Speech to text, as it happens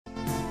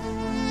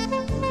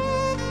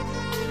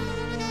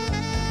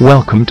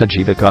Welcome to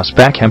Jeevika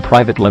Spakchem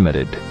Private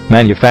Limited,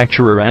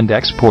 manufacturer and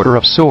exporter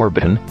of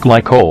Sarbitan,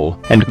 Glycol,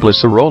 and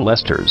Glycerol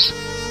esters.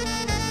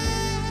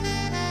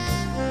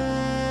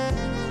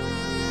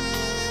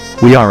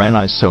 We are an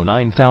ISO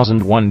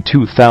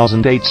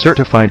 9001-2008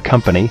 certified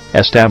company,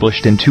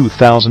 established in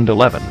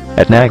 2011,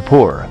 at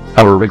Nagpur.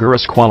 Our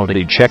rigorous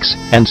quality checks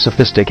and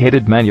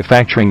sophisticated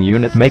manufacturing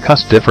unit make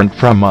us different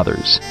from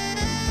others.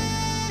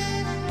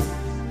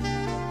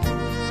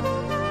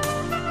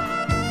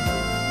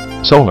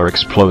 Solar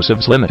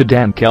Explosives Limited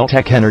and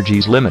Caltech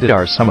Energies Limited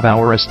are some of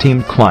our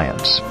esteemed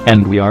clients,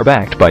 and we are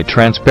backed by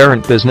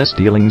transparent business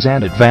dealings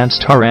and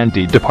advanced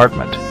R&D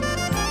department.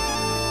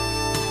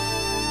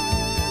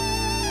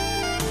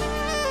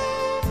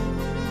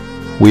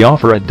 We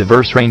offer a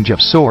diverse range of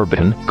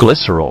Sarbitan,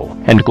 Glycerol,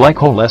 and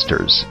Glycol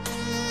esters.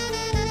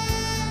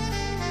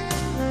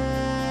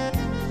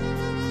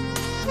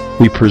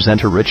 We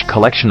present a rich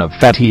collection of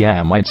fatty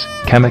amides,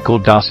 chemical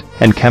dust,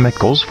 and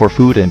chemicals for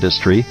food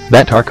industry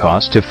that are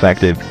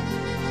cost-effective.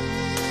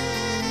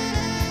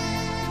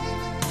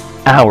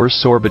 Our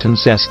Sarbitan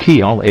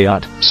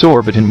sesquiolate,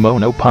 Sarbitan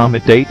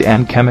monopomidate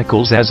and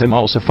chemicals as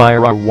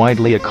emulsifier are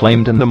widely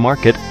acclaimed in the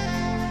market.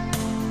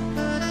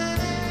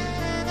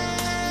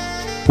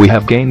 We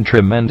have gained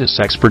tremendous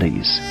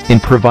expertise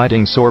in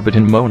providing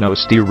Sarbitan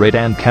monostearate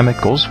and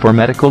chemicals for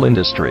medical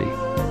industry.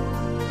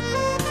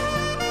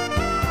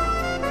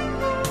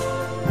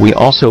 We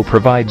also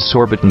provide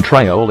Sarbitan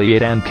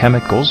trioleate and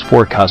chemicals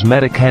for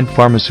cosmetic and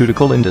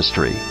pharmaceutical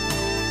industry.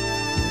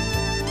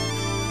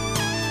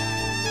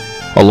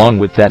 Along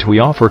with that, we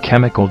offer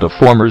chemical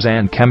deformers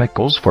and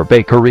chemicals for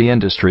bakery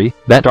industry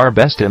that are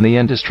best in the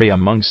industry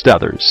amongst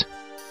others.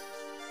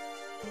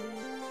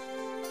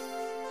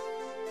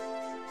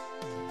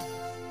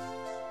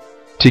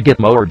 To get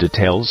more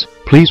details,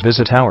 please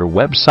visit our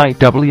website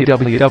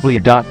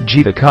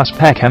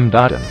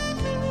www.jeevikaspakchem.in.